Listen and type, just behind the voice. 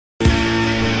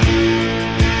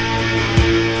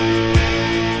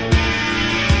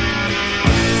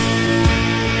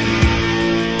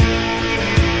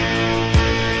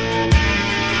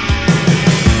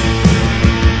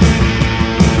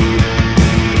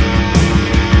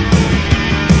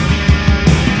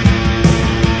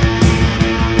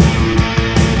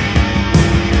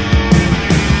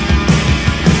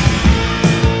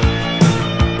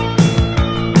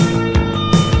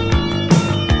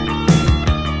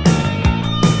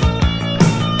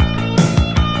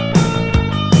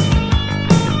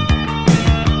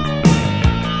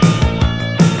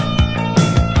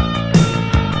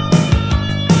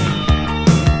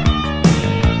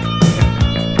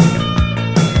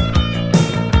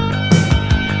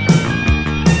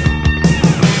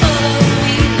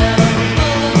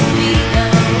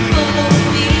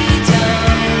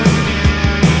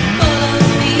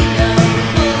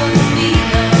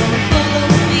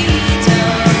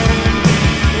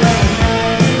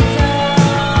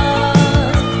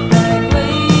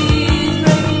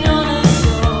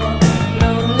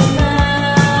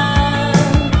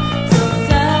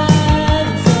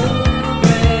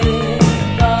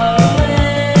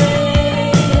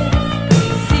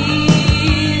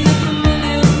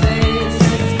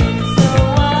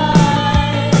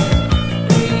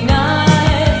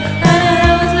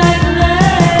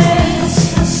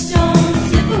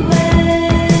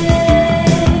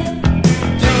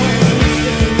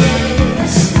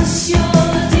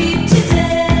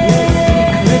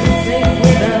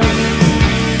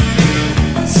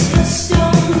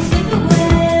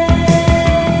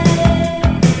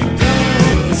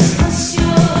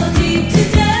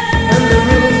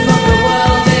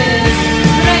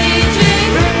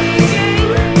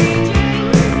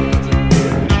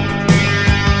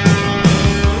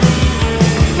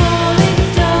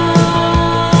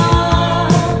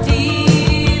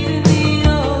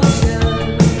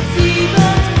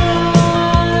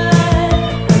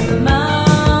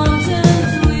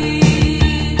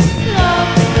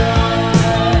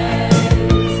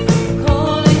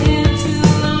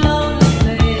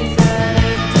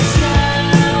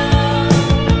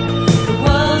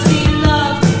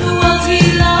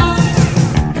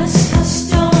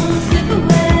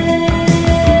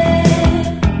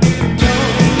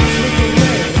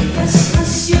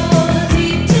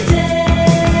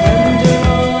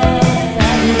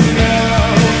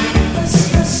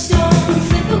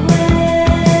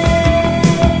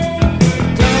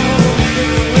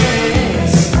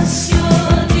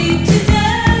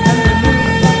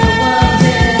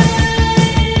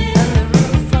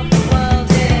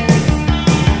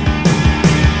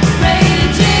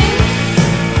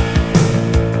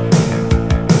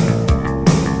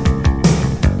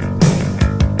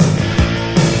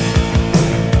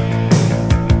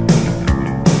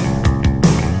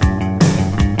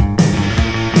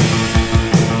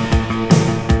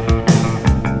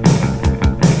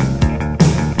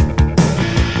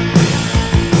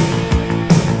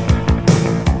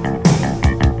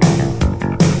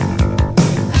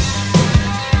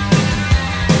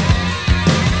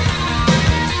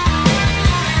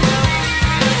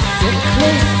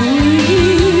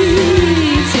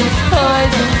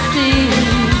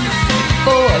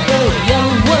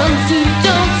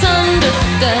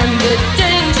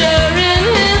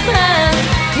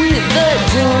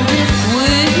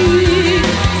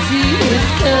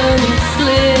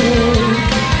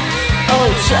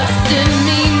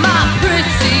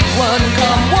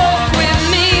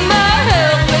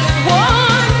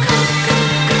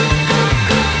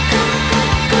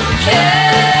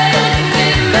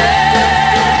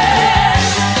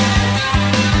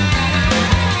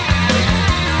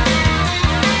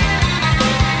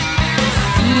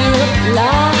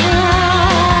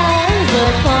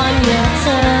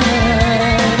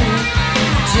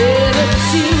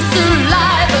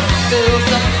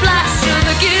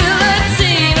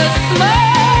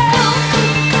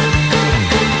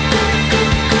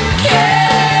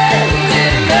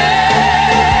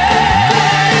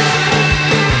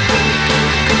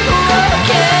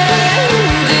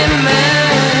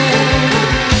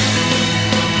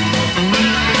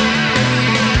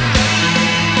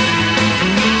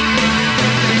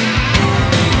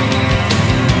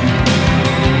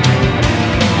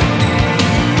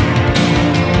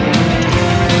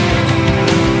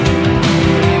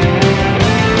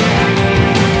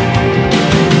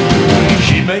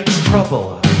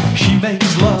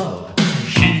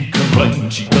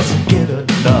claims she doesn't get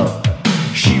enough.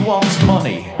 She wants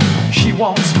money, she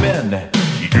wants men.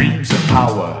 She dreams of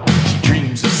power, she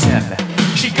dreams of sin.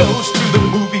 She goes to the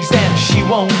movies and she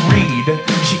won't read.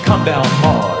 She come down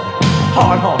hard,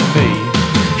 hard on me.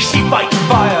 She fights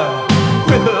fire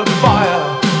with her fire.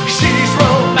 She's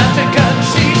romantic and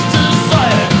she's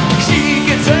desired. She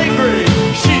gets angry,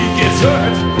 she gets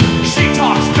hurt. She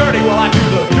talks dirty while I do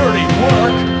the dirty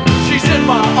work. She's in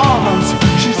my arms,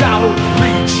 she's out of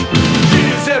reach. She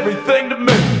is everything to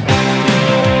me.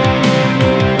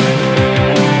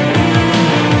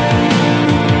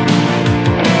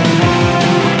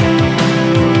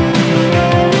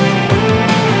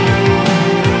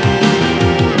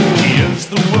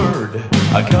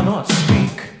 I cannot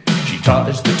speak. She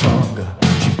ties the tongue,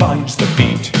 she binds the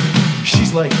beat.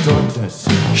 She's like darkness,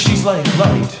 she's like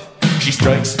light. She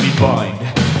strikes me blind,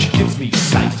 she gives me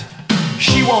sight.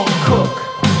 She won't cook,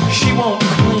 she won't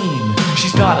clean.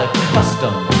 She's not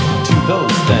accustomed to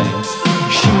those things.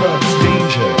 She loves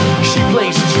danger, she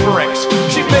plays tricks.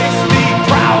 She makes me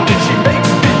proud and she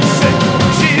makes me sick.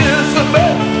 She is the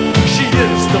myth, she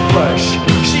is the flesh.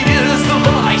 She is the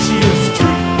lie, she is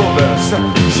truthfulness.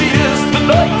 She is the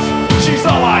night, she's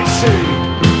all I see.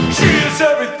 She is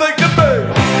everything to me.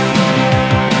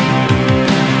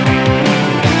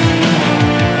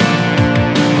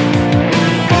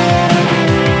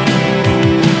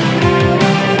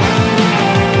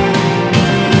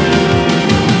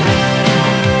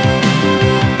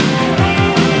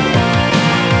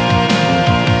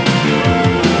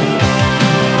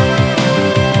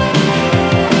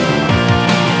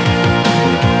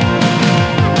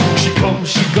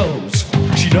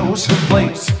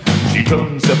 She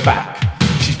turns her back,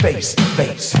 she's face to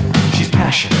face. She's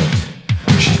passionate,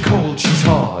 she's cold, she's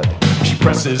hard. She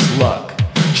presses luck,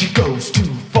 she goes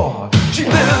too far. She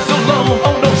lives alone,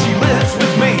 oh no, she lives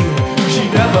with me. She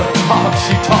never talks,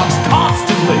 she talks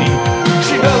constantly.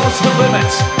 She knows her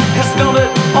limits, has done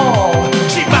it all.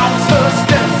 She mounts her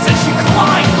steps and she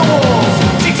climbs the walls.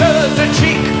 She turns her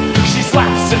cheek, she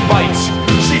slaps and bites.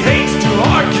 She hates to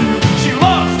argue, she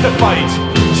loves to fight.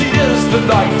 She is the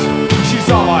night, she's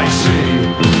all I see.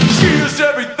 She is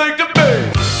everything to me.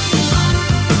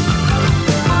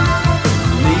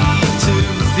 Neat of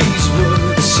these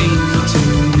words seem to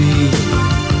me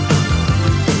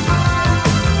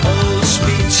all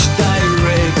speech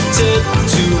directed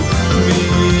to me.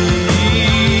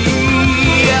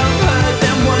 I've heard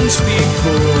them once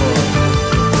before.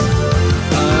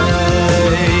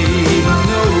 I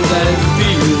know that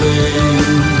feeling.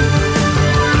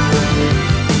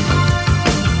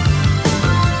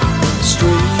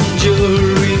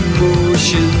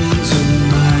 Emotions of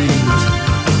mind,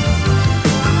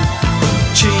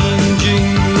 changing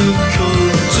the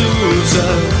contours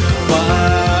of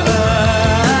mind.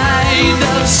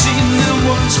 I've seen them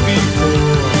once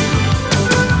before.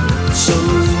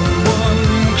 Someone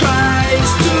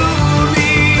cries to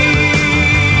me.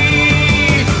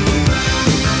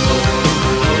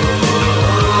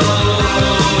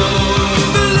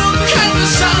 The look and the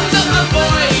sound of the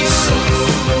voice.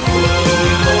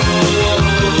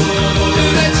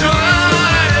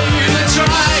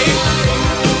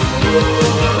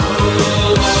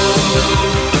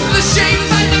 The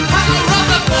shame and the power of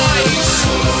the voice.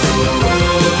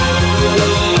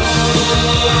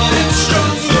 It's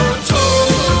strong your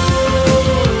toes.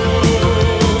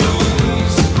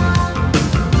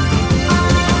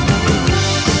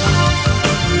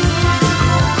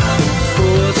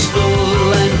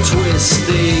 Forceful and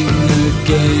twisting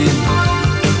again,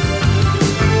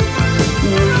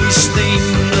 wasting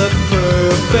the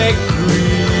perfect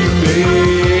remains.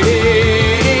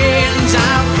 I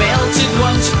felt it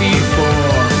once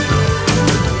before,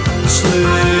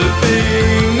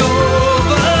 slipping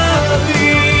over me.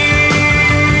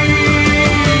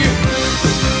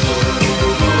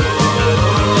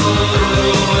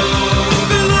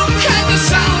 The look and the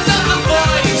sound of the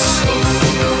voice.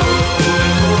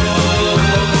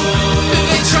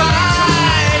 They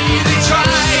try, they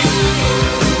try.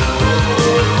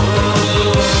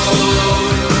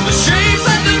 The shape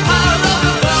and the power of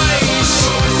the voice.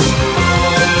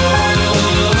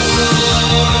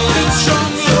 It's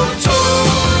strong your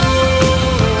toes.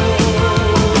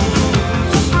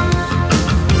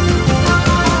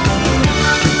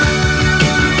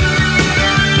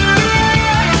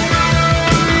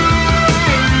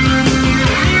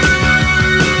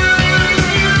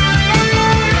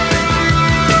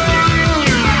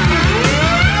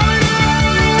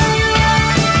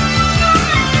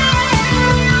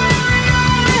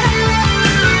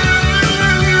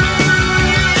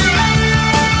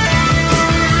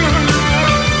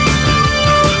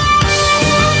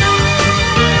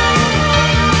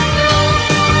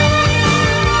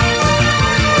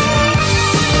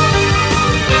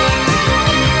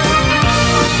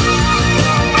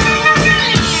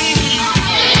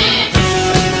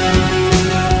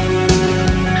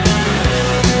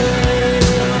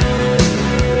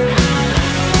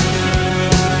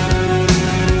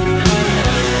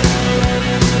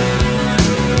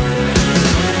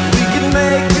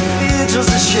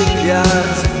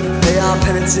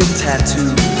 hands in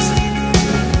tattoos.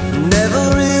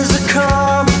 Never is a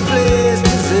commonplace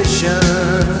position.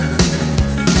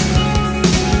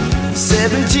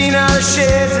 17 other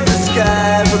shades in the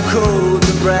sky for cold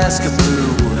Nebraska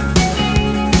blue.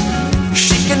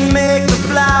 She can make the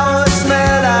flowers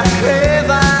smell like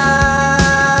heaven.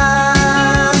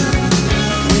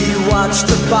 We watched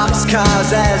the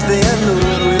boxcars as they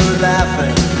unload. We were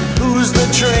laughing. Whose the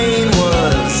train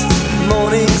was?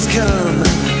 Morning's come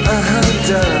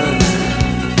undone.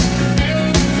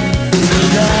 The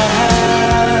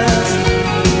last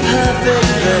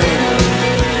perfect thing.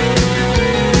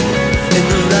 In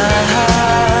the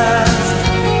last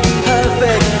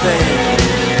perfect thing.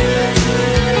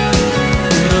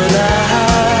 In the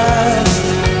last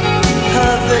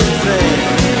perfect thing.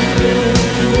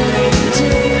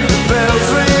 The bells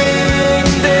ring,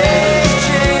 days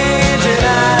change, and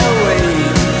I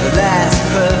await the last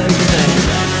perfect thing.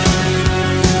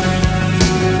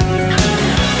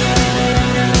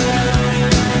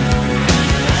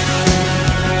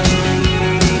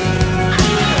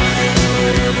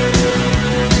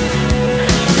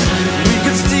 We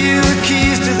could steal the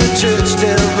keys to the church,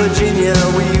 tell Virginia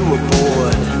we were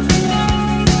bored.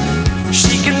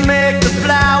 She can make the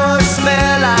flowers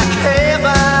smell like heaven.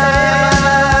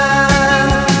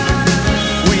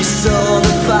 We saw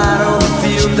the fire on the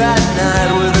field that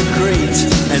night with a great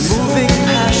and moving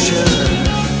passion.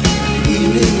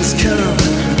 Evenings come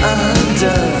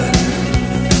undone.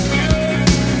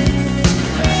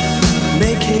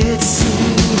 Make it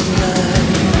seem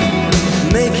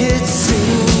like, make it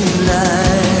seem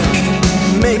like,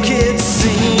 make it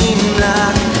seem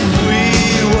like we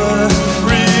were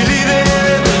really there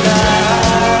at the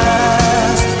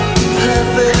last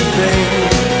perfect thing.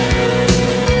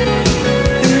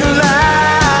 In the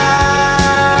last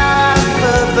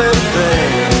perfect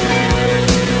thing.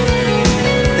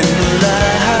 In the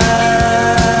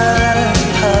last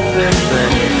perfect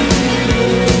thing.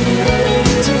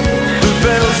 The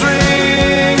bells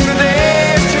ring, the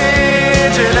days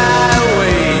change, and I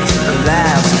await the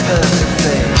last perfect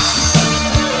thing.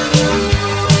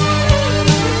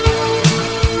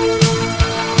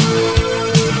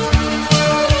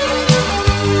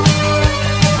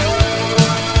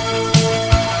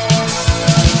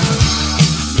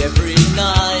 Every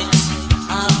night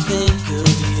I think of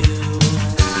you.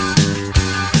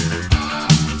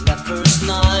 That first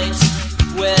night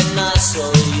when I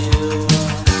saw you.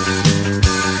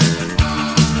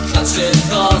 Constant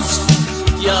thoughts,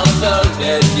 your phone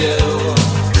and you.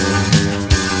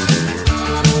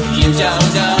 You don't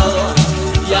know,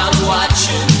 I'm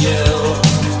watching you.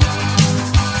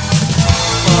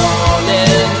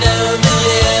 Falling over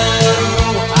you.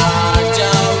 I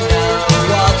don't know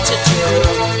what to do.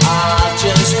 I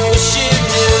just wish you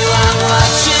knew I'm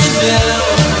watching you.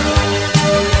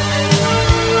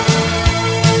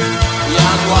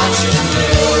 Yeah, I'm watching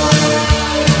you.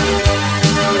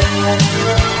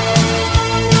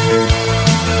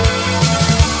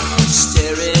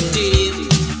 Staring deep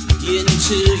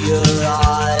into your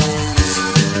eyes.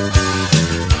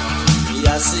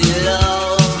 I see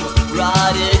love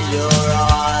right in your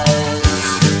eyes.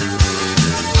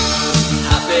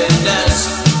 Happiness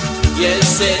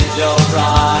is in your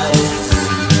eyes.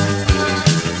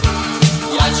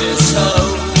 I just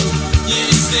hope you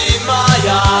see my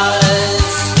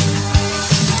eyes.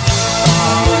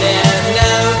 Falling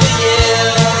over you.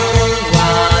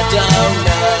 I don't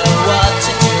know what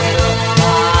to do.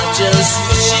 I just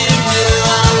wish you knew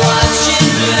I'm watching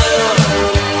you.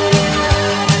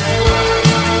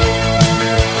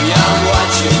 Yeah, I'm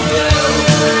watching you.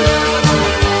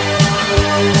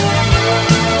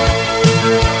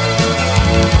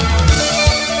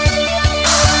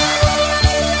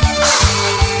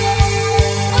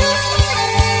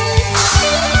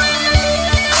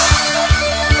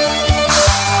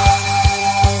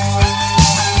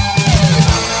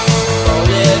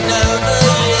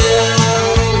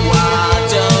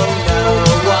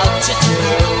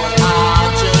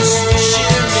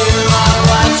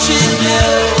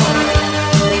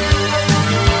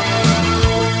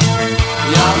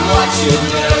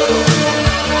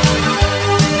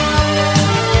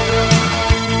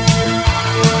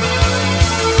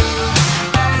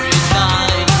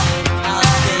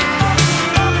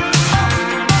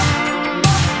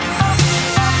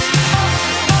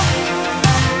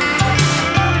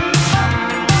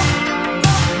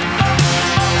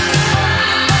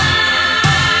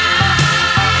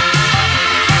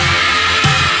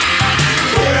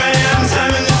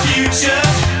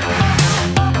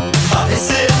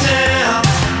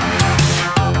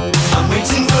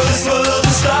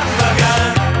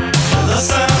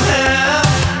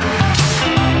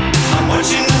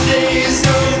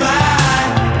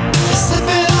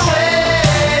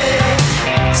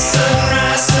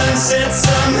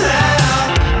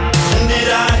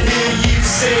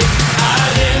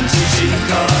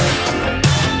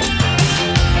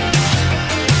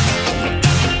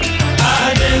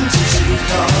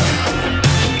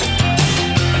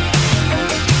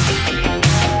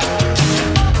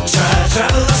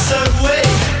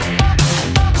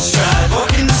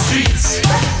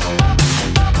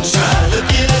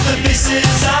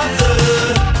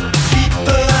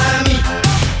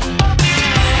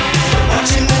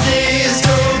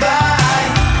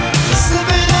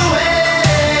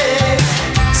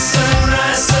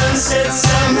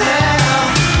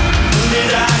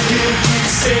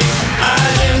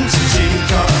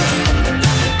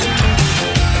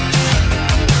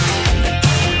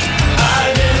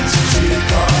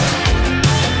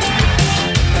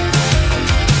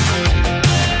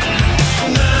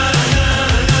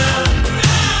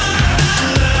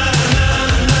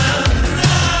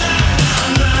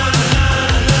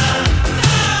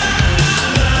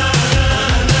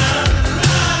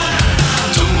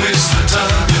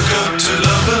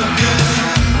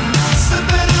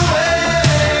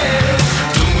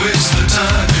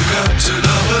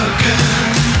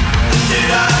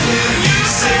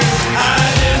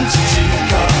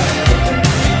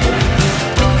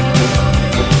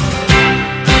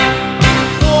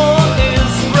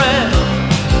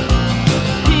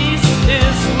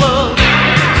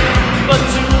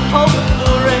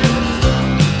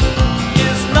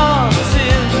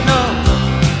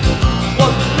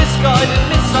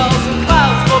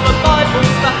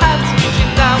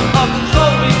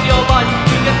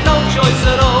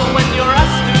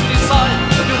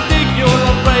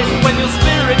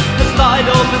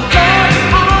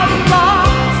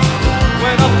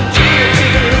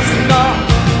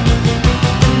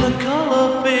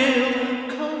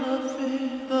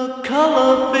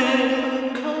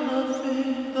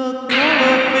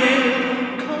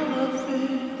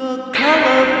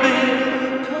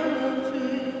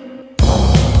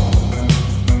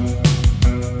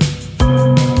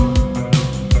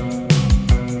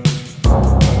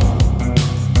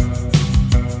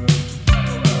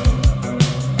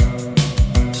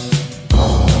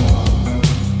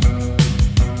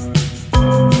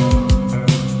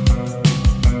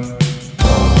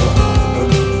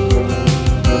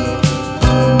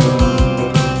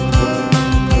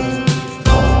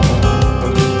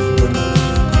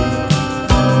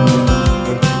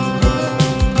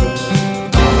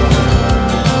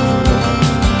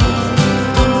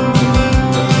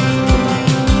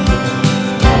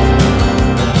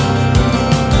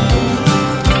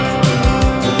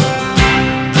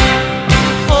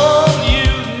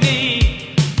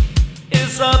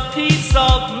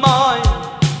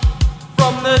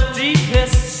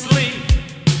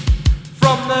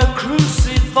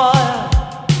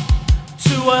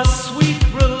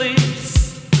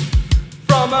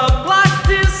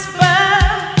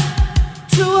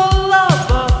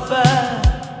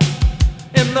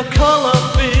 the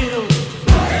Colourfield.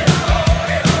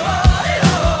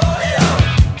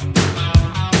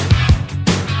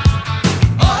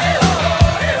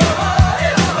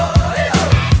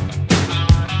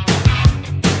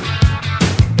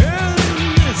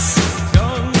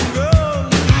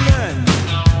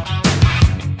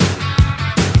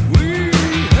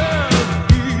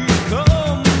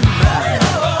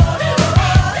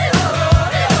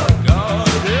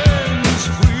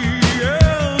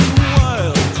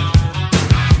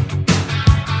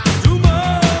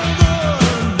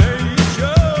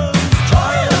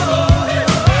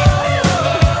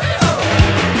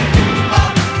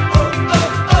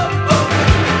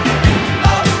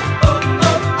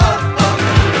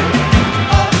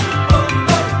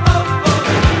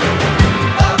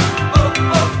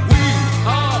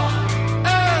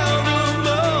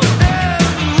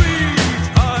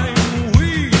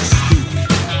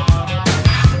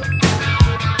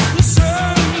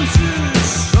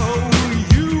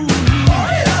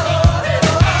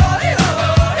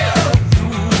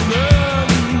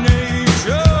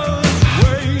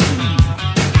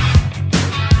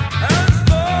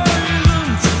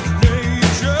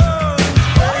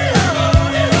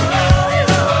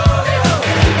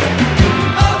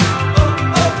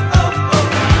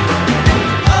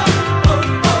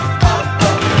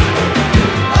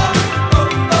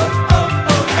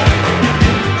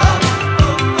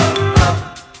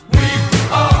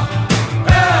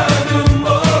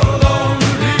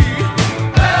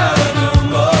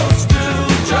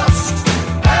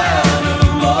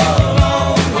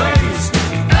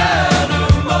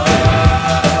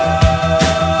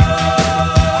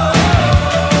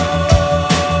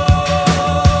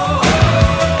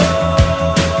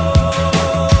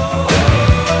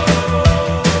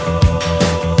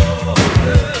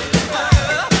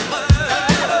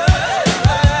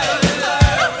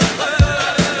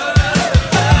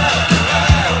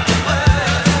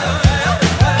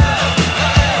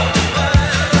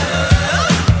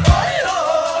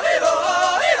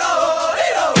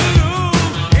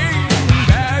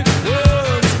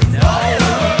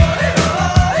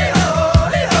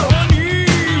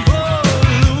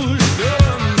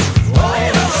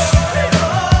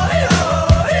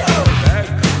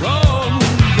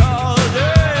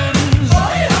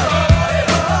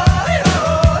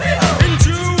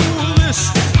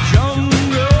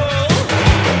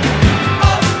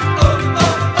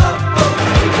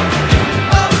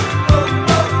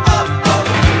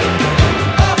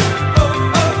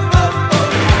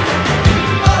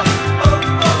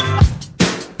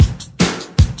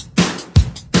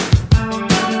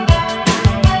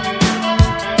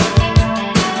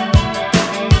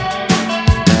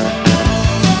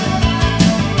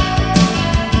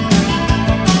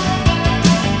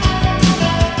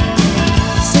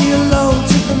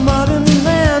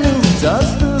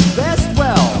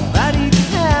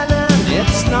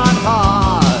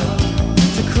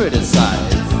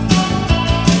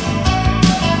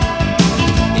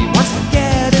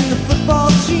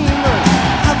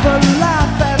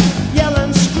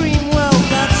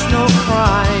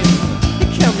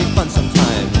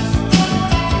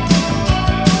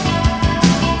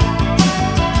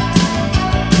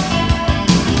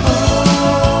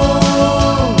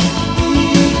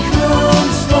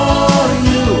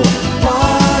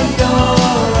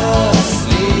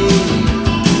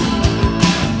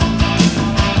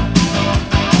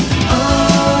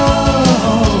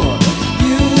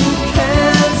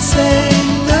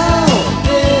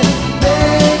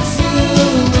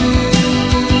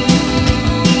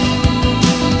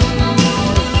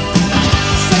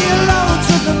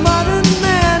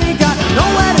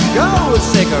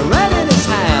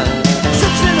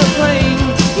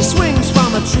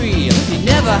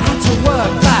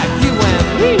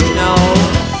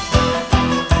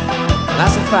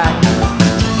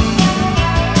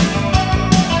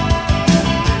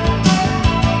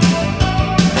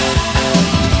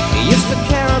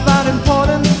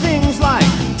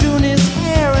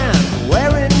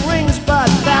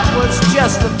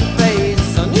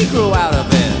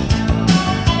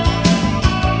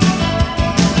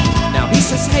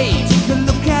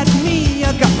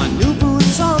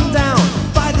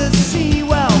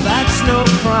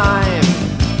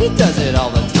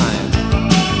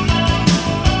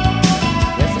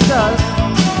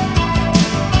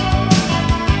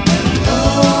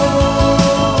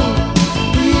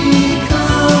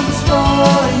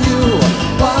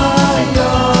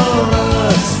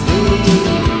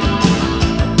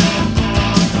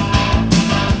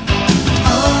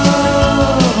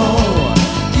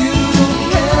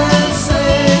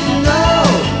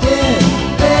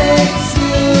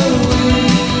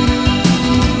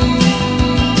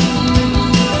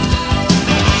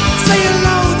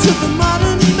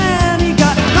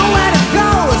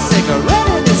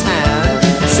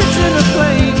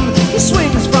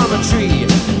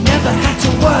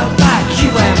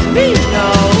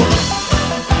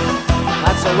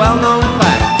 well-known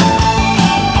fact.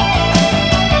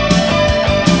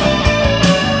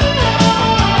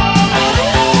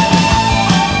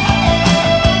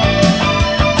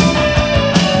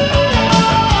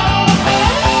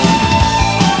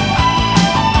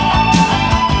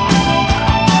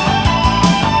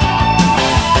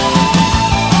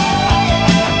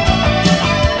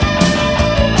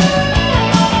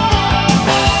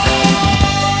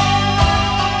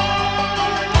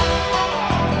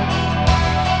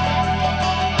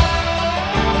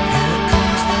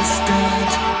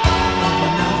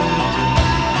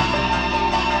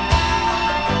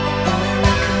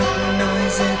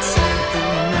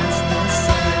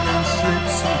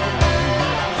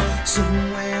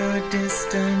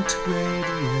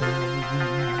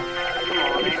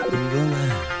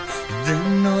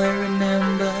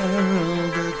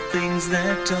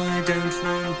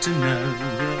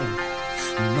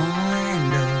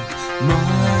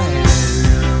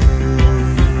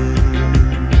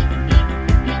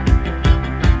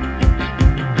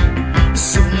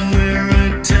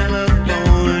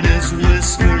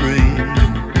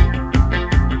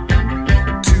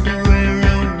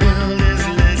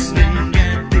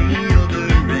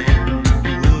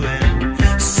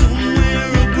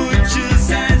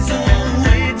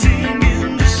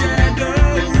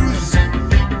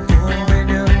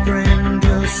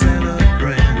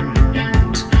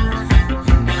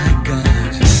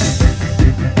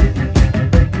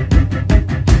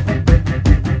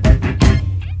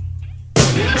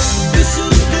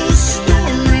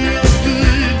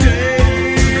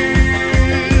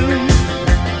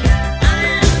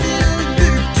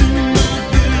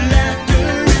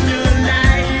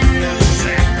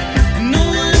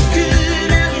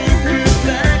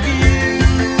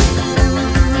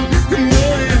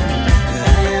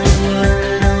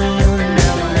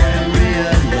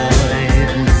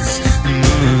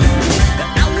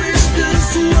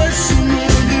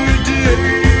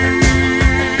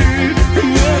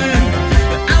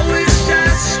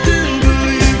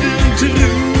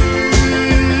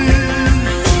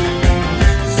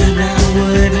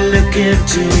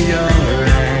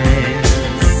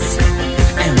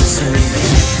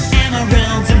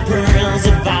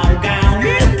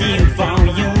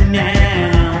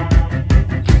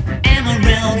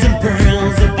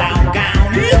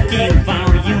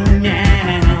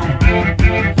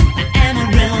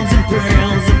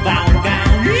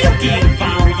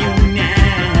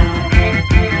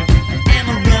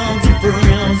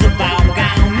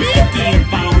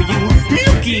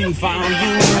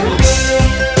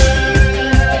 Found you.